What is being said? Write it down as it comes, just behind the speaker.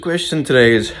Question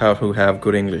today is how to have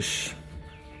good English.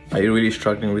 Are you really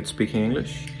struggling with speaking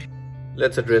English?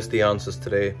 Let's address the answers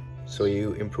today so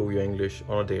you improve your English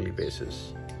on a daily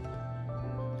basis.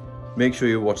 Make sure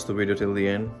you watch the video till the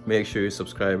end. Make sure you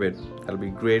subscribe it. That'll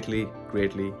be greatly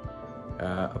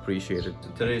appreciated.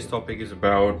 Today's topic is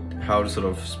about how to sort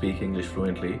of speak English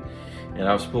fluently, and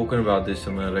I've spoken about this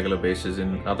on a regular basis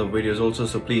in other videos also,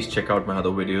 so please check out my other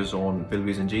videos on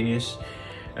Bilby's Ingenious.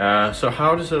 So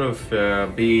how to sort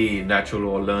of be natural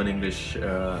or learn English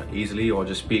easily or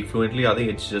just speak fluently. I think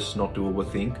it's just not to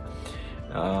overthink.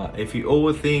 If you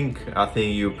overthink, I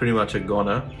think you're pretty much a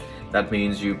goner. That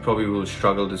means you probably will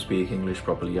struggle to speak English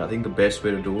properly. I think the best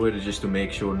way to do it is just to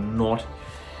make sure not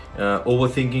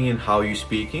overthinking in how you're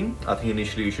speaking. I think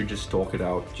initially you should just talk it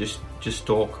out. Just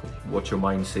talk what your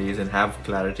mind says and have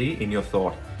clarity in your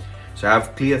thought. So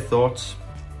have clear thoughts,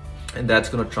 and that's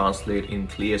going to translate in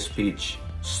clear speech.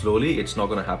 Slowly, it's not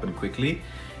going to happen quickly.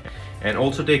 And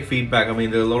also take feedback. I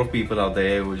mean, there are a lot of people out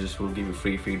there who just will give you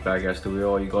free feedback as to,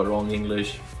 oh, you got wrong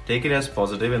English. Take it as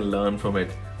positive and learn from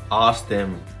it. Ask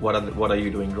them what are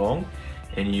you doing wrong,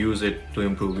 and use it to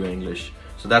improve your English.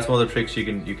 So that's one of the tricks you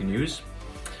can use.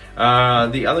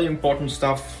 The other important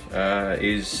stuff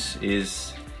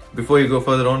is before you go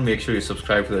further on, make sure you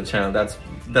subscribe to the channel. That's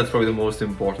probably the most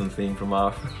important thing from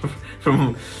our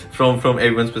from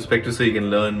everyone's perspective, so you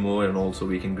can learn more and also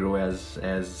we can grow as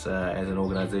an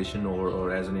organization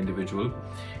or as an individual.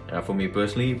 For me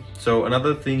personally, so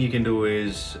another thing you can do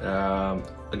is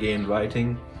again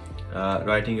writing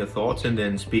your thoughts and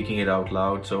then speaking it out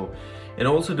loud. So, and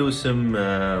also do some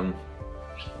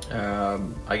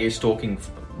I guess talking,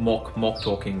 mock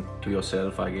talking to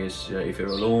yourself. I guess if you're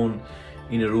alone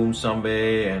in a room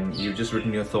somewhere and you've just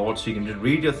written your thoughts, you can just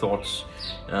read your thoughts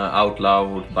out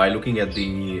loud by looking at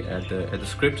the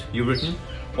script you've written,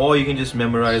 or you can just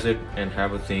memorize it and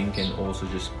have a think and also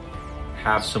just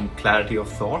have some clarity of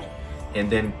thought and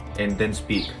then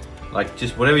speak. Like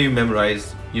just whatever you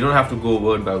memorize, you don't have to go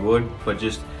word by word, but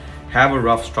just have a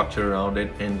rough structure around it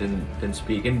and then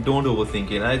speak, and don't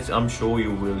overthink it. I'm sure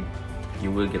you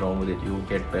will get on with it. You will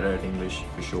get better at English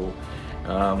for sure.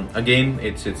 Again,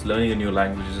 it's learning a new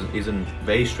language isn't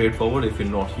very straightforward if you're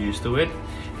not used to it,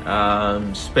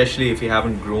 especially if you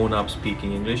haven't grown up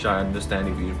speaking English. I understand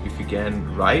if you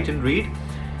can write and read,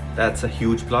 that's a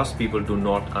huge plus. People do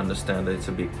not understand that it's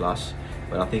a big plus,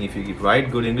 but I think if you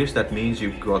write good English, that means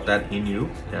you've got that in you,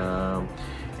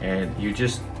 and you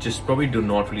just probably do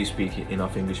not really speak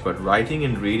enough English. But writing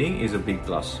and reading is a big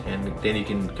plus, and then you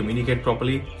can communicate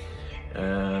properly.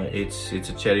 It's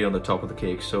a cherry on the top of the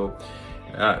cake. So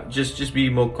just be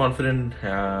more confident.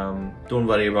 Don't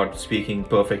worry about speaking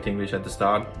perfect English at the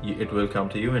start. It will come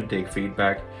to you, and take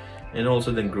feedback, and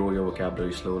also then grow your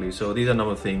vocabulary slowly. So these are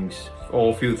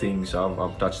a few things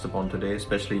I've touched upon today,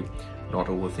 especially not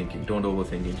overthinking. Don't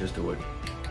overthink it, just do it.